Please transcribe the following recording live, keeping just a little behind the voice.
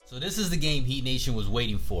So this is the game Heat Nation was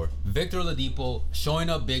waiting for. Victor Oladipo showing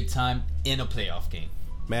up big time in a playoff game.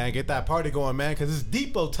 Man, get that party going, man, because it's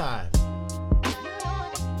Depot time.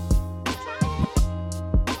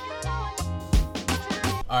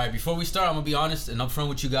 All right, before we start, I'm going to be honest and upfront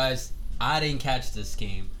with you guys. I didn't catch this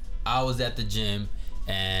game. I was at the gym,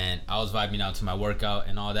 and I was vibing out to my workout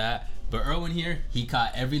and all that. But Erwin here, he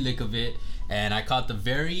caught every lick of it. And I caught the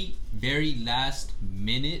very, very last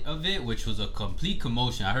minute of it, which was a complete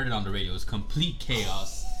commotion. I heard it on the radio. It was complete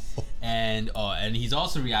chaos. And he's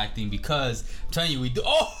also reacting because I'm telling you, we do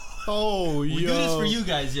this for you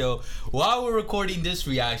guys, yo. While we're recording this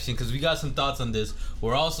reaction, because we got some thoughts on this,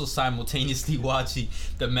 we're also simultaneously watching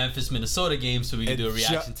the Memphis-Minnesota game, so we can do a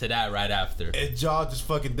reaction to that right after. And Ja just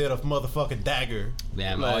fucking did a motherfucking dagger.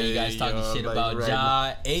 Damn, all you guys talking shit about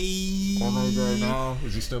Ja. Ayy. Right now,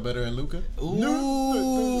 is he still better than Luka? Ooh.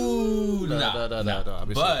 No.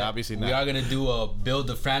 Obviously not. We are gonna do a build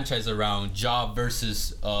the franchise around Ja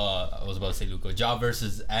versus I was about to say Luka. Ja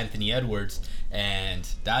versus Anthony Edwards, and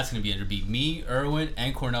that's gonna be be me, Erwin,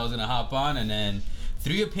 and Cornell's gonna hop on, and then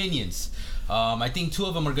 3 opinions. I think 2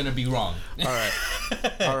 of them are gonna be wrong. All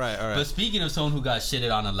right. But speaking of someone who got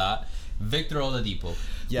shitted on a lot, Victor Oladipo.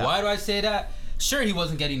 Yeah. Why do I say that? Sure, he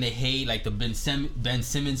wasn't getting the hate, like the Ben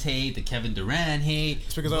Simmons hate, the Kevin Durant hate.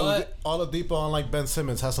 It's because Oladipo, unlike Ben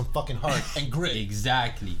Simmons, has some fucking heart and grit.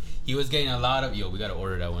 Exactly. He was getting a lot of... Yo, we got to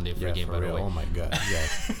order that one day for a game, by the way. Oh, my God.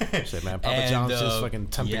 Yeah. Shit, man. Papa John's just fucking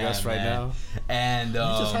tempting us right now. And you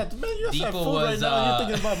just had food right now. You're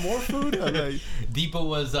thinking about more food? Deepa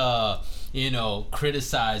was...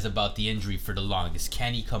 criticized about the injury for the longest.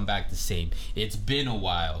 Can he come back the same? It's been a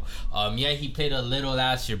while. He played a little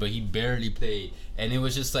last year, but he barely played. And it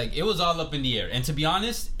was just like, it was all up in the air. And to be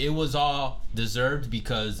honest, it was all deserved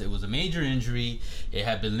because it was a major injury. It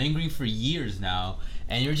had been lingering for years now.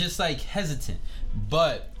 And you're just like hesitant.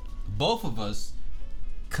 But both of us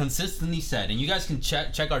consistently said, and you guys can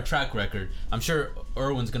check our track record. I'm sure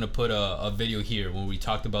Erwin's gonna put a video here when we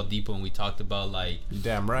talked about Depot and we talked about like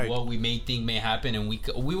damn right what we may think may happen, and we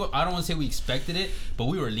were, I don't want to say we expected it, but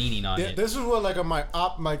we were leaning on it. This is what like my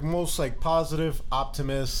most like positive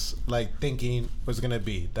optimist like thinking was gonna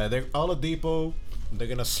be that Oladipo, they're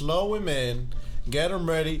gonna slow him in, get him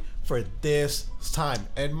ready for this time.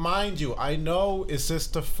 And mind you, I know it's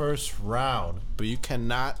just the first round, but you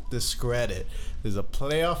cannot discredit. There's a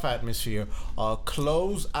playoff atmosphere, a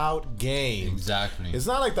close-out game. Exactly. It's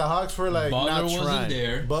not like the Hawks were like Butler not trying. wasn't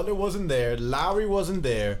there. Butler wasn't there. Lowry wasn't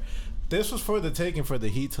there. This was for the taking for the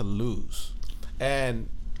Heat to lose. And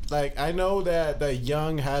like I know that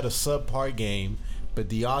Young had a subpar game, but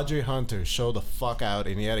DeAndre Hunter showed the fuck out,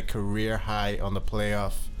 and he had a career high on the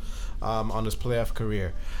playoff. On his playoff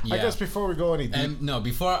career. Yeah. I guess before we go any deep...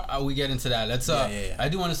 before we get into that, let's I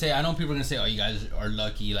do want to say, I know people are going to say, oh, you guys are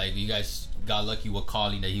lucky, like you guys got lucky with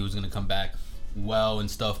calling that he was going to come back well and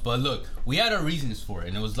stuff, but look, we had our reasons for it,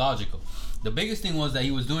 and it was logical. The biggest thing was that he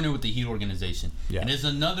was doing it with the Heat organization, and it's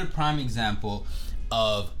another prime example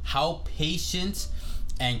of how patient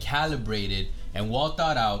and calibrated and well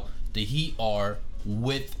thought out the Heat are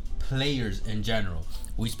with players in general.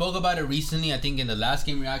 We spoke about it recently, I think in the last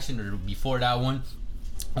game reaction or before that one,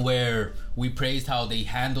 where we praised how they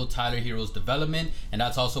handled Tyler Hero's development, and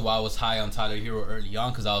that's also why I was high on Tyler Hero early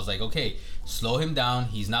on, because I was like, okay, slow him down.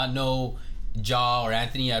 He's not no Ja or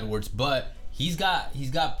Anthony Edwards, but he's got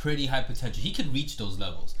pretty high potential. He could reach those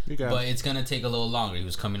levels, but it's gonna take a little longer. He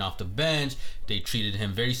was coming off the bench. They treated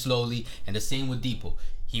him very slowly, and the same with Depot.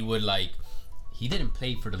 He didn't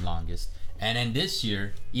play for the longest. And then this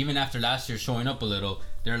year, even after last year showing up a little,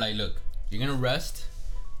 they're like, look, you're going to rest.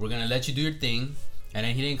 We're going to let you do your thing. And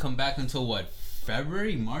then he didn't come back until what?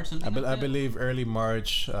 February, March, something like that? I believe early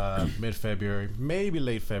March, mid-February, maybe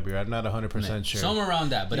late February. I'm not 100% sure. Somewhere around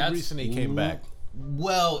that. But he recently came back.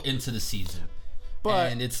 Well into the season.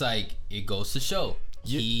 And it's like, it goes to show.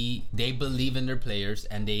 They believe in their players,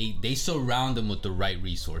 and they surround them with the right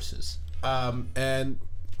resources. And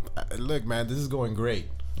look, man, this is going great.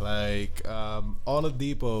 Like,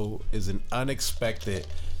 Oladipo is an unexpected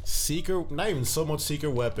secret, not even so much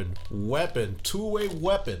secret weapon, two-way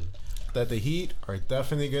weapon that the Heat are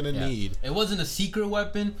definitely going to need. It wasn't a secret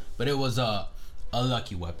weapon, but it was a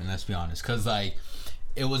lucky weapon, let's be honest. Because, like,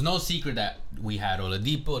 it was no secret that we had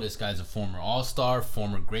Oladipo. This guy's a former All-Star,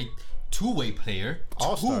 former great two-way player.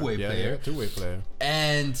 Two-way player.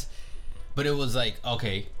 But it was like,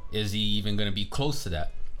 okay, is he even going to be close to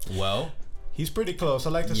that? Well... He's pretty close. I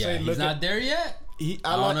like to say, he's not there yet.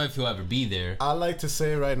 I don't know if he'll ever be there. I like to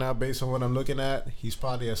say right now, based on what I'm looking at, he's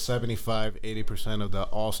probably at 75-80% of the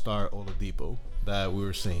All-Star Oladipo. that we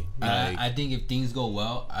were seeing. I think if things go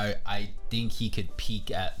well, I think he could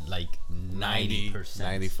peak at like 90%,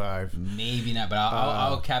 95. Maybe not, but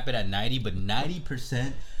I'll cap it at 90. But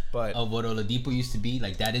 90% of what Oladipo used to be,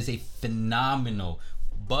 like that is a phenomenal.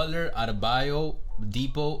 Butler, Adebayo,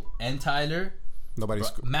 Depot, and Tyler.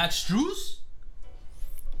 Max Strus.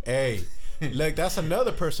 Hey, like that's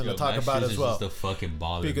another person to talk Max about Strus as well. Is just a fucking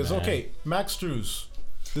baller, because man. okay, Max Strus.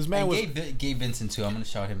 This man was Gabe Vincent too. I'm gonna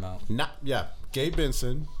shout him out. Gabe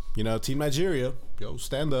Vincent. You know, Team Nigeria. Yo,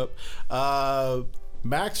 stand up.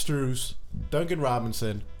 Max Strus, Duncan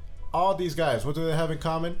Robinson, all these guys. What do they have in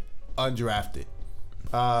common? Undrafted.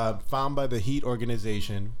 Found by the Heat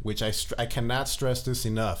organization, which I cannot stress this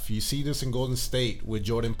enough. You see this in Golden State with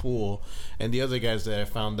Jordan Poole and the other guys that I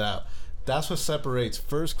found out. That's what separates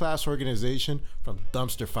first-class organization from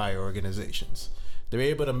dumpster fire organizations. They're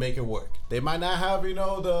able to make it work. They might not have, you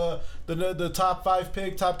know, the top 5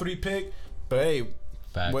 pick, top 3 pick, but hey,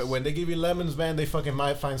 when they give you lemons, man, they fucking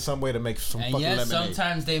might find some way to make some fucking lemonade.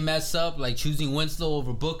 Sometimes they mess up, like choosing Winslow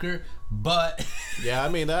over Booker, but yeah, I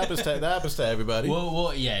mean that happens to everybody.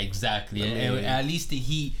 Well, yeah, exactly. And at least the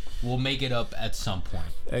Heat will make it up at some point.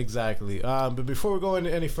 Exactly. But before we go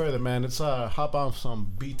any further, man, let's hop on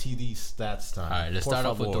some BTD stats time. All right, let's start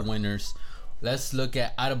off with the winners. Let's look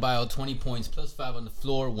at Adebayo, 20 points, plus 5 on the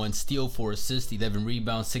floor, 1 steal, 4 assists, 11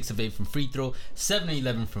 rebounds, 6 of 8 from free throw, 7 of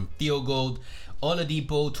 11 from field goal.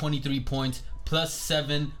 Oladipo, 23 points, plus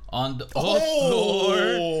 7 on the floor.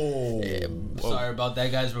 Yeah, sorry about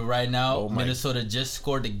that, guys, but right now, Minnesota just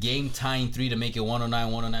scored a game-tying 3 to make it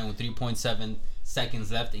 109 with 3.7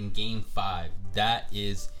 seconds left in Game 5. That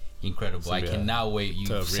is incredible. So, I cannot wait.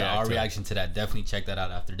 Our reaction to that. Definitely check that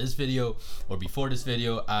out after this video or before this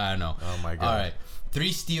video. I don't know. Oh my god. All right.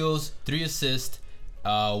 3 steals, 3 assists,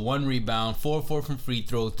 1 rebound, 4 of 4 from free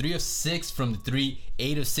throw, 3 of 6 from the 3,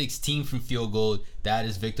 8 of 16 from field goal. That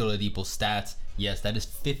is Victor Oladipo's stats. Yes, that is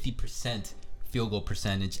 50% field goal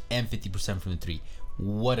percentage and 50% from the 3.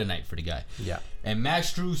 What a night for the guy. Yeah. And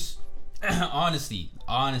Max Strus, honestly,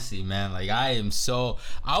 man, like I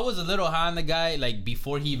was a little high on the guy like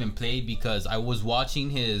before he even played because I was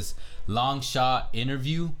watching his long shot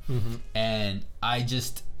interview and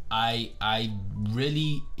I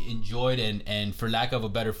really enjoyed and for lack of a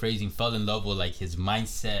better phrasing fell in love with like his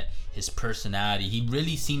mindset, his personality. He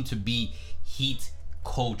really seemed to be Heat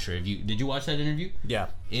culture. Did you watch that interview? Yeah,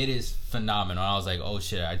 it is phenomenal. I was like, oh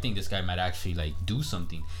shit, I think this guy might actually like do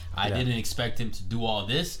something. I didn't expect him to do all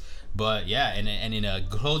this, but yeah, and in a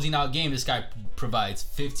closing out game, this guy provides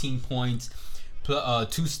 15 points, 2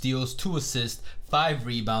 steals, 2 assists, 5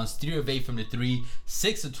 rebounds, 3 of 8 from the 3,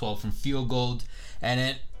 6 of 12 from field goal,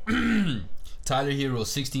 and then Tyler Hero,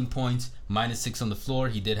 16 points, minus 6 on the floor.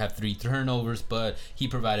 He did have 3 turnovers, but he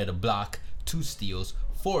provided a block, 2 steals,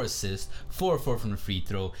 4 assists, 4 of 4 from the free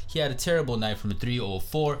throw. He had a terrible night from the 3, 0 of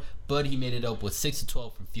 4, but he made it up with 6 of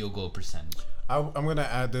 12 from field goal percentage. I'm going to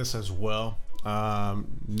add this as well.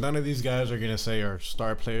 None of these guys are going to say are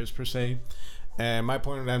star players per se. And my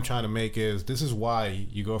point that I'm trying to make is this is why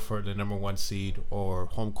you go for the number 1 seed or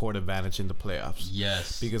home court advantage in the playoffs.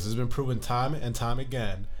 Yes. Because it's been proven time and time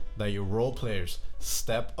again that your role players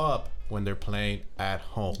step up when they're playing at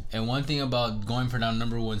home. And one thing about going for that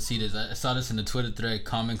number 1 seed is I saw this in the Twitter thread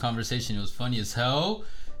comment conversation. It was funny as hell.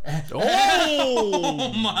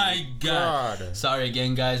 Oh my god. Sorry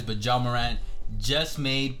again, guys, but Ja Morant just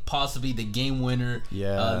made possibly the game winner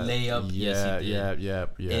layup. Yes, he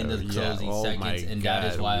did. In the closing seconds, and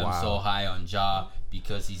that is why I'm so high on Ja,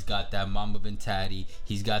 because he's got that Mamba mentality,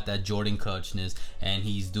 he's got that Jordan clutchness, and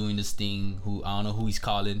he's doing this thing. I don't know who he's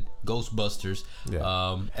calling Ghostbusters.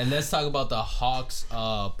 And let's talk about the Hawks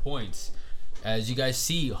points. As you guys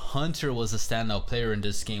see, Hunter was a standout player in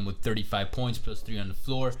this game with 35 points plus 3 on the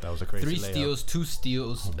floor. That was a crazy 3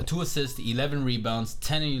 steals, 2 assists, 11 rebounds,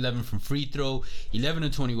 10 and 11 from free throw, 11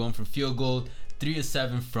 and 21 from field goal, 3 of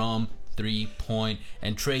 7 from 3-point.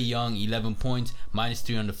 And Trae Young, 11 points, minus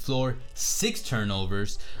 3 on the floor, 6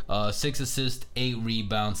 turnovers, 6 assists, 8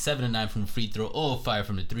 rebounds, 7 and 9 from free throw, 0 of 5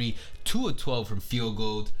 from the 3, 2 of 12 from field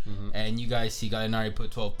goal. And you guys see Gallinari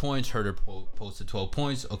put 12 points, Herter posted 12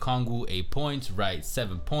 points, Okongwu 8 points, Wright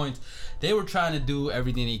 7 points. They were trying to do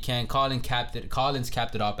everything they can. Collins capped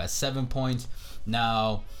it off at 7 points.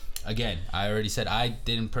 Now, again, I already said I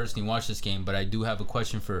didn't personally watch this game, but I do have a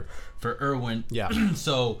question for Erwin. Yeah.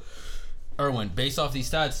 So, Erwin, based off these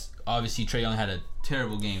stats, obviously Trae Young had a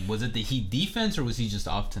terrible game. Was it the Heat defense or was he just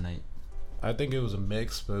off tonight? I think it was a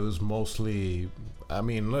mix, but it was mostly. I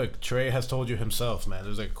mean, look, Trae has told you himself, man.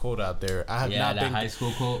 There's a quote out there. High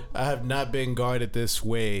school quote. I have not been guarded this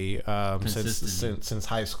way since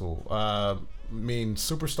high school. mean,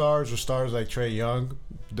 superstars or stars like Trae Young,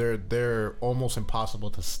 they're almost impossible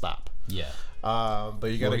to stop. Yeah.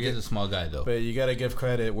 But you gotta he's a small guy though. But you gotta give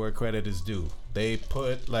credit where credit is due. They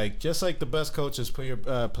put just like the best coaches put your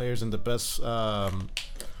players in the best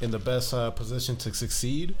position to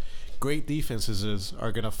succeed. Great defenses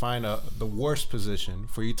are gonna find the worst position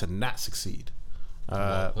for you to not succeed.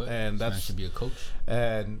 And that should be a coach.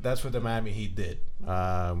 And that's what the Miami Heat did.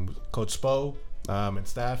 Coach Spo and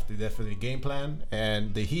staff, they definitely game plan,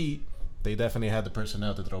 and the Heat, they definitely had the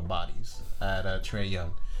personnel to throw bodies at Trae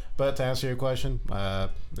Young. But to answer your question,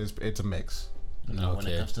 it's a mix. When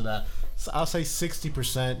it comes to that, so I'll say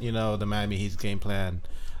 60%. The Miami Heat's game plan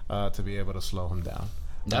to be able to slow him down.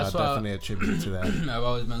 That's definitely attributed to that. I've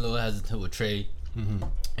always been a little hesitant with Trae. Mm-hmm.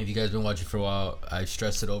 If you guys been watching for a while, I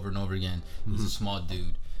stressed it over and over again. He's a small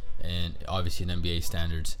dude, and obviously in NBA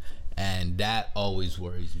standards, and that always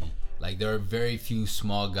worries me. Like, there are very few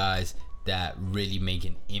small guys that really make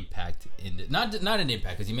an impact not an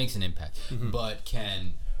impact, because he makes an impact, but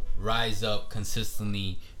can rise up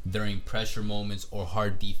consistently during pressure moments or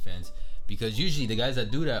hard defense. Because usually the guys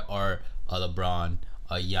that do that are a LeBron,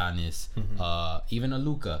 a Giannis, even a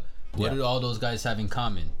Luka. What do all those guys have in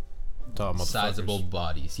common? Sizable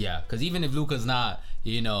bodies. Yeah, because even if Luka's not,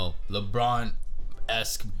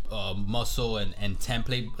 LeBron-esque muscle and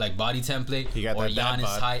template, like body template, or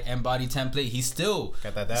Giannis height and body template, he's still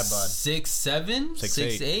got that bod. 6'7",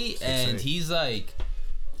 6'8", and he's like,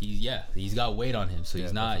 he's got weight on him, so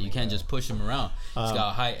he's not. You can't just push him around. He's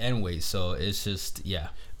got height and weight, so it's just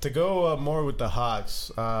To go more with the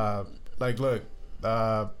Hawks, look,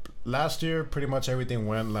 last year pretty much everything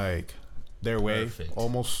went their way. Perfect.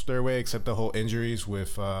 Almost their way, except the whole injuries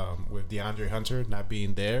with DeAndre Hunter not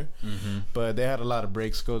being there. But they had a lot of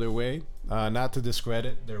breaks go their way. Not to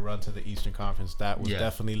discredit their run to the Eastern Conference, that was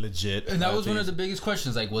definitely legit. And that was one of the biggest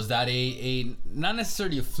questions. Like, was that a not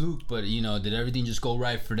necessarily a fluke, but did everything just go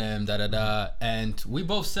right for them? And we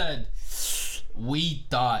both said we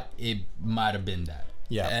thought it might have been that.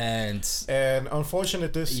 Yeah. And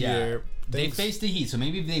unfortunate this year. They faced the Heat, so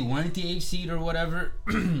maybe if they weren't the 8th seed or whatever,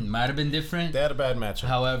 might have been different. They had a bad matchup.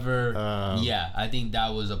 However, I think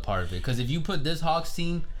that was a part of it. Because if you put this Hawks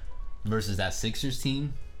team versus that Sixers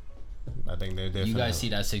team, I think they're different. You guys see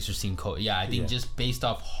that Sixers team I think just based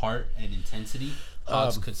off heart and intensity,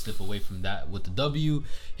 Hawks could slip away from that with the W.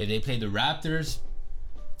 If they play the Raptors,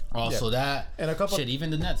 also that. And a couple even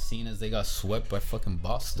the Nets, seeing as they got swept by fucking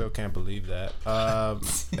Boston. Still can't believe that.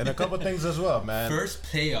 And a couple things as well, man. First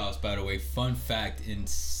playoffs, by the way, fun fact, in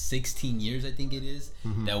 16 years, I think it is,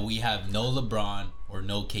 that we have no LeBron or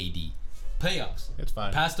no KD. Playoffs. It's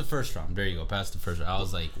fine. Past the first round. There you go. Past the first round. I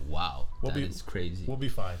was like, wow, that is crazy. We'll be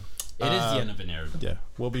fine. It is the end of an era. Yeah,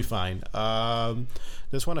 we'll be fine.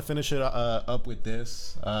 Just want to finish it up with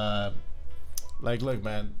this. Look,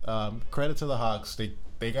 man, credit to the Hawks.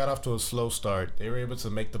 They got off to a slow start. They were able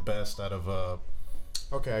to make the best out of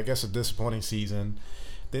I guess a disappointing season.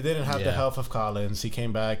 They didn't have the health of Collins. He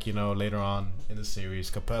came back, later on in the series.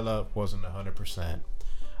 Capella wasn't 100%.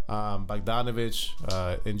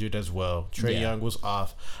 Bogdanovich injured as well. Trae Young was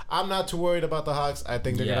off. I'm not too worried about the Hawks. I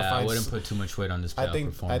think they're gonna find. I wouldn't put too much weight on this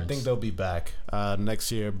performance. I think they'll be back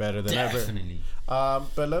next year better than ever. Definitely.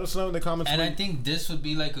 But let us know in the comments. And I think this would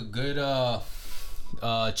be like a good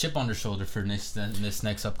chip on their shoulder for this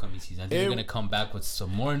next upcoming season. I think they're gonna come back with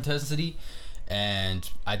some more intensity, and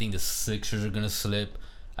I think the Sixers are gonna slip.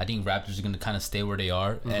 I think Raptors are gonna kind of stay where they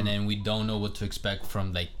are, and then we don't know what to expect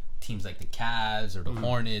from teams like the Cavs or the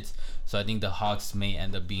Hornets. So I think the Hawks may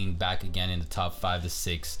end up being back again in the top 5 to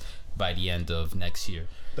 6 by the end of next year.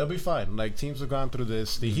 They'll be fine. Teams have gone through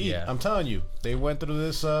this. The Heat, I'm telling you, they went through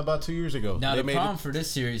this about 2 years ago. Now the problem for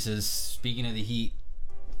this series is, speaking of the Heat,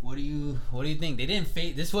 what do you think? They didn't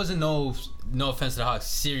face. This wasn't no offense to the Hawks,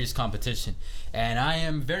 serious competition, and I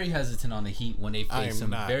am very hesitant on the Heat when they face some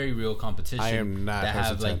very real competition. I am not that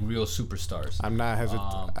hesitant. have real superstars. I'm not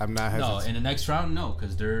hesitant. I'm not hesitant. No, in the next round, no,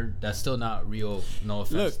 because that's still not real. No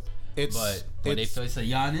offense. Look, but when they face a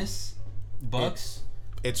Giannis, Bucks,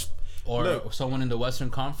 someone in the Western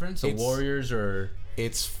Conference, the Warriors, or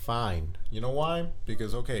it's fine. You know why?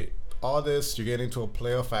 Because all this, you're getting into a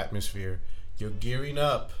playoff atmosphere. You're gearing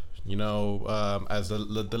up, as the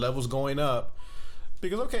level's going up.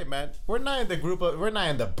 Because man, we're not in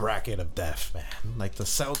the bracket of death, man. Like the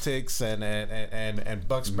Celtics and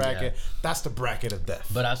Bucks bracket, that's the bracket of death.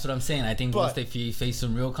 But that's what I'm saying. I think once they face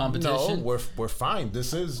some real competition, we're fine.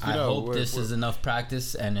 This is I hope this is enough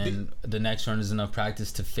practice, and then the next round is enough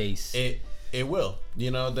practice to face It will.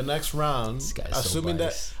 You know, the next round, assuming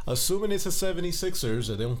it's a 76ers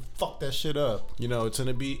and they don't fuck that shit up, you know, it's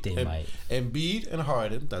gonna be Embiid and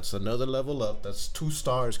Harden. That's another level up. That's 2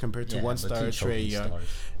 stars compared to 1 star Trae Young.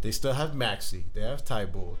 They still have Maxey. They have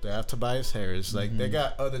Tybull. They have Tobias Harris. Like they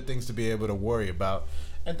got other things to be able to worry about.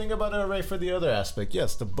 And think about it right for the other aspect.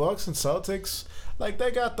 Yes, the Bucks and Celtics, like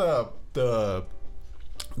they got the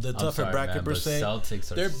tougher bracket per se.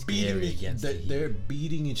 Celtics are they're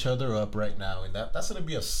beating each other up right now, and that's gonna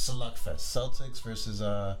be a slugfest. Celtics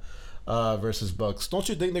versus Bucks. Don't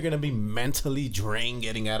you think they're gonna be mentally drained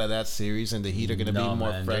getting out of that series, and the Heat are gonna be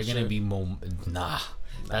more fresh? They're gonna be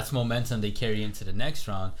That's momentum they carry into the next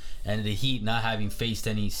round, and the Heat not having faced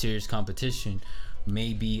any serious competition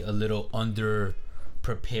may be a little under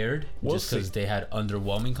prepared just because they had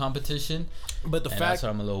underwhelming competition. But that's what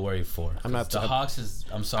I'm a little worried for. Hawks is.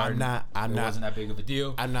 I'm sorry. It wasn't that big of a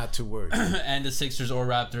deal. I'm not too worried. And the Sixers or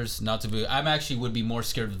Raptors, not to be. I'm actually would be more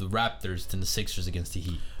scared of the Raptors than the Sixers against the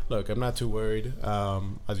Heat. Look, I'm not too worried.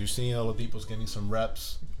 As you're seeing, Oladipo's getting some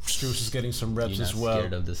reps. Strus is getting some reps as well.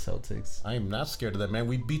 Scared of the Celtics? I am not scared of that, man.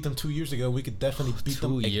 We beat them 2 years ago. We could definitely beat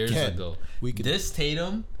them 2 years ago. This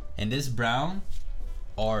Tatum and this Brown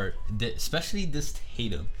especially this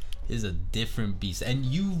Tatum is a different beast. And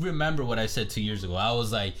you remember what I said 2 years ago. I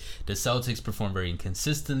was like, the Celtics perform very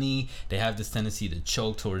inconsistently. They have this tendency to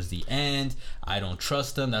choke towards the end. I don't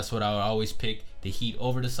trust them. That's what I would always pick the Heat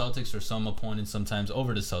over the Celtics, or some opponents sometimes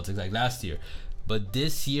over the Celtics, like last year. But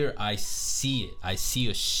this year, I see it. I see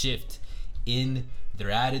a shift in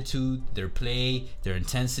their attitude, their play, their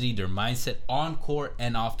intensity, their mindset on court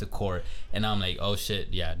and off the court. And I'm like, oh shit,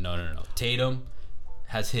 yeah, no. Tatum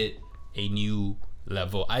has hit a new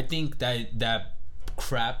level. I think that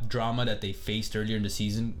crap drama that they faced earlier in the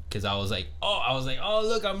season, because I was like, oh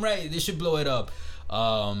look, I'm right, they should blow it up.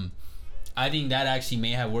 I think that actually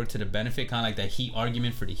may have worked to the benefit, kind of like that Heat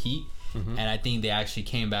argument for the Heat. And I think they actually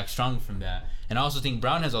came back strong from that. And I also think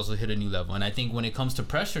Brown has also hit a new level. And I think when it comes to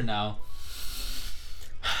pressure now,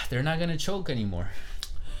 they're not gonna choke anymore.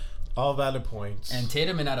 All valid points. And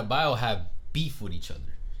Tatum and Adebayo have beef with each other.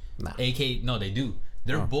 No, they do.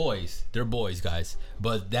 They're boys. They're boys, guys.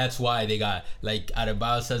 But that's why they got, like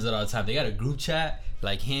Adebayo says it all the time, they got a group chat,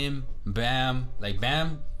 like him, Bam,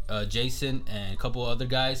 Jason, and a couple other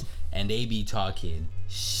guys, and they be talking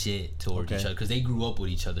shit towards each other because they grew up with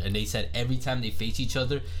each other. And they said every time they face each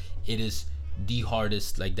other, it is the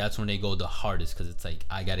hardest. Like, that's when they go the hardest, because it's like,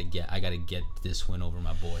 I gotta get this win over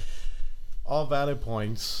my boy. All valid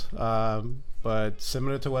points. But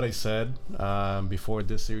similar to what I said before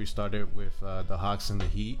this series started with the Hawks and the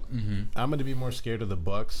Heat, I'm going to be more scared of the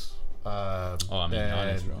Bucks than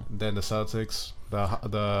the Celtics.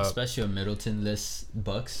 The especially a Middleton-less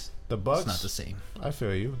Bucks. The Bucks, it's not the same. I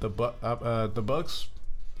feel you. The Bucks,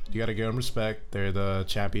 you got to give them respect. They're the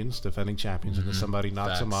champions, defending champions, until somebody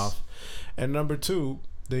knocks them off. And number 2,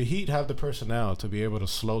 the Heat have the personnel to be able to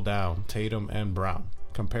slow down Tatum and Brown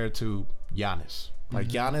compared to Giannis. Like,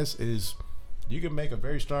 Giannis is... You can make a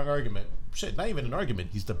very strong argument. Shit, not even an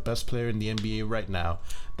argument. He's the best player in the NBA right now.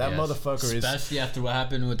 That motherfucker is... Especially after what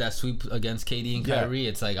happened with that sweep against KD and Kyrie.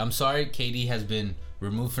 It's like, I'm sorry, KD has been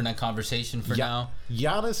removed from that conversation for now.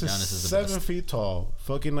 Giannis is 7 feet tall.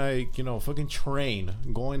 Fucking fucking train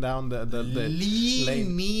going down the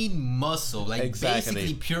lean, mean muscle. Like,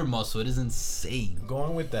 basically pure muscle. It is insane.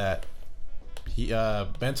 Going with that, he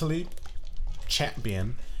mentally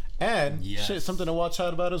champion. And shit, something to watch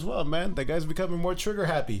out about as well, man. That guy's becoming more trigger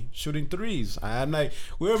happy, shooting threes. I'm like,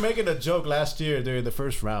 we were making a joke last year during the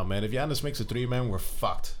first round, man. If Giannis makes a 3, man, we're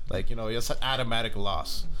fucked. Like, it's an automatic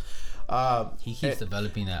loss. He keeps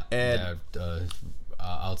developing that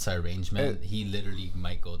outside range, man. He literally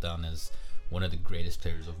might go down as one of the greatest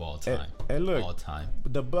players of all time. And look, all time.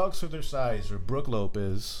 The Bucks with their size are Brook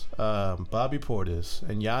Lopez, Bobby Portis,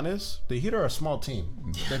 and Giannis. The Heat are a small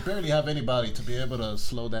team. They barely have anybody to be able to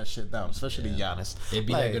slow that shit down, especially Giannis. It'd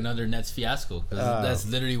be like another Nets fiasco, because that's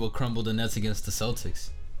literally what crumbled the Nets against the Celtics.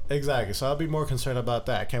 Exactly. So I'll be more concerned about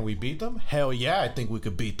that. Can we beat them? Hell yeah, I think we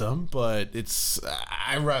could beat them. But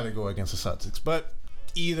I'd rather go against the Celtics. But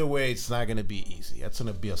either way, it's not going to be easy. It's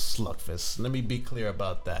going to be a slugfest. Let me be clear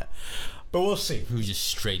about that. But we'll see. Who just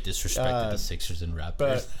straight disrespected the Sixers and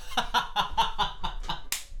Raptors.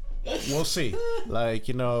 We'll see. Like,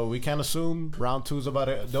 we can't assume round 2 is about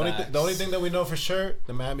it. The only thing that we know for sure,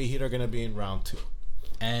 the Miami Heat are going to be in round 2.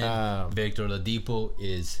 And Victor Oladipo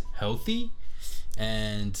is healthy.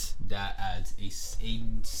 And that adds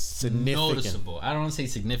a noticeable, I don't want to say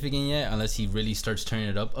significant yet, unless he really starts turning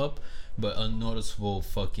it up, but a noticeable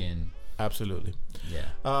fucking... Absolutely. Yeah.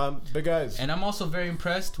 But guys... And I'm also very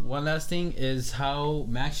impressed. One last thing is how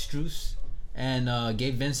Max Strus and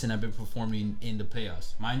Gabe Vincent have been performing in the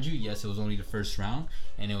playoffs. Mind you, yes, it was only the first round,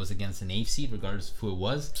 and it was against an 8th seed, regardless of who it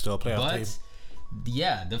was. Still a playoff team. But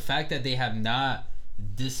yeah, the fact that they have not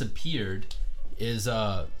disappeared is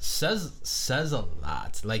says a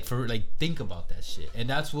lot. Think about that shit. And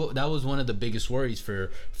that was one of the biggest worries for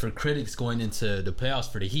critics going into the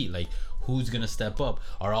playoffs for the Heat. Like, who's gonna step up?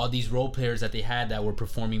 Are all these role players that they had that were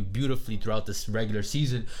performing beautifully throughout this regular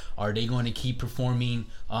season, are they going to keep performing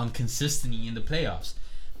consistently in the playoffs?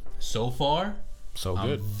 So far, so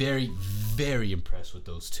good. I'm very, very impressed with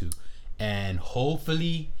those two, and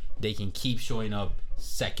hopefully they can keep showing up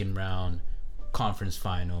second round, conference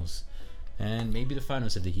finals, and maybe the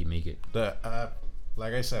finals if the Heat make it.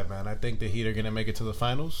 Like I said, man, I think the Heat are gonna make it to the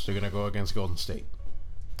finals. They're gonna go against Golden State.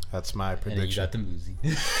 That's my prediction. And you got them losing.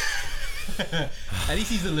 At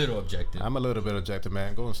least he's a little objective. I'm a little bit objective,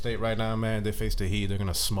 man. Golden State right now, man, they face the Heat. They're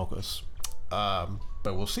gonna smoke us.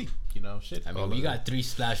 But we'll see. You know, shit. I mean, we got 3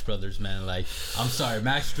 Splash Brothers, man. Like, I'm sorry,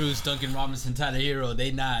 Max Strus, Duncan Robinson, Tyler Hero.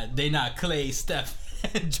 They not Clay, Steph,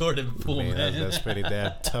 and Jordan Poole, man. That's pretty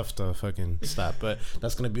damn tough to fucking stop. But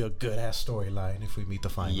that's gonna be a good ass storyline if we meet the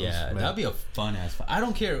finals. Yeah, man. that'll be a fun ass. I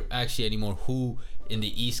don't care actually anymore who in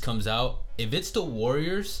the East comes out. If it's the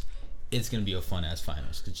Warriors, it's gonna be a fun ass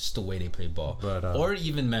finals, cause just the way they play ball, or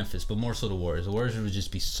even Memphis, but more so the Warriors. The Warriors would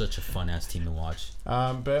just be such a fun ass team to watch.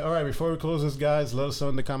 But all right, before we close this, guys, let us know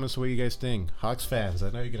in the comments what you guys think. Hawks fans, I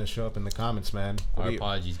know you're gonna show up in the comments, man. Our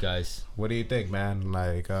apologies, guys. What do you think, man?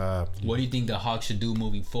 Like, what do you think the Hawks should do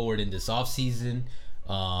moving forward in this offseason?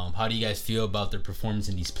 How do you guys feel about their performance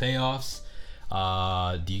in these playoffs?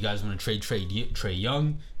 Do you guys want to trade Trae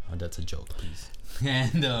Young? Oh, that's a joke, please.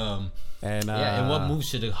 And what moves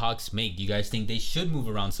should the Hawks make? Do you guys think they should move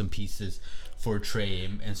around some pieces for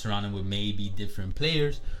Trae and surround him with maybe different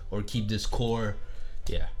players, or keep this core?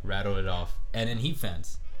 Yeah, rattle it off. And then Heat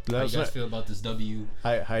fans, how you guys feel about this W?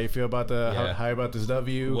 How you feel about how about this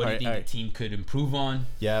W? What do you think the team could improve on?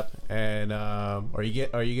 Yep. And are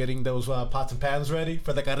you getting those pots and pans ready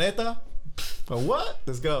for the carreta? For what?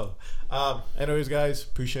 Let's go. Anyways, guys,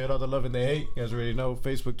 appreciate all the love and the hate. You guys already know,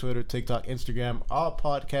 Facebook, Twitter, TikTok, Instagram, all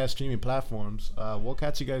podcast streaming platforms. We'll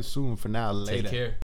catch you guys soon. For now, later. Take care.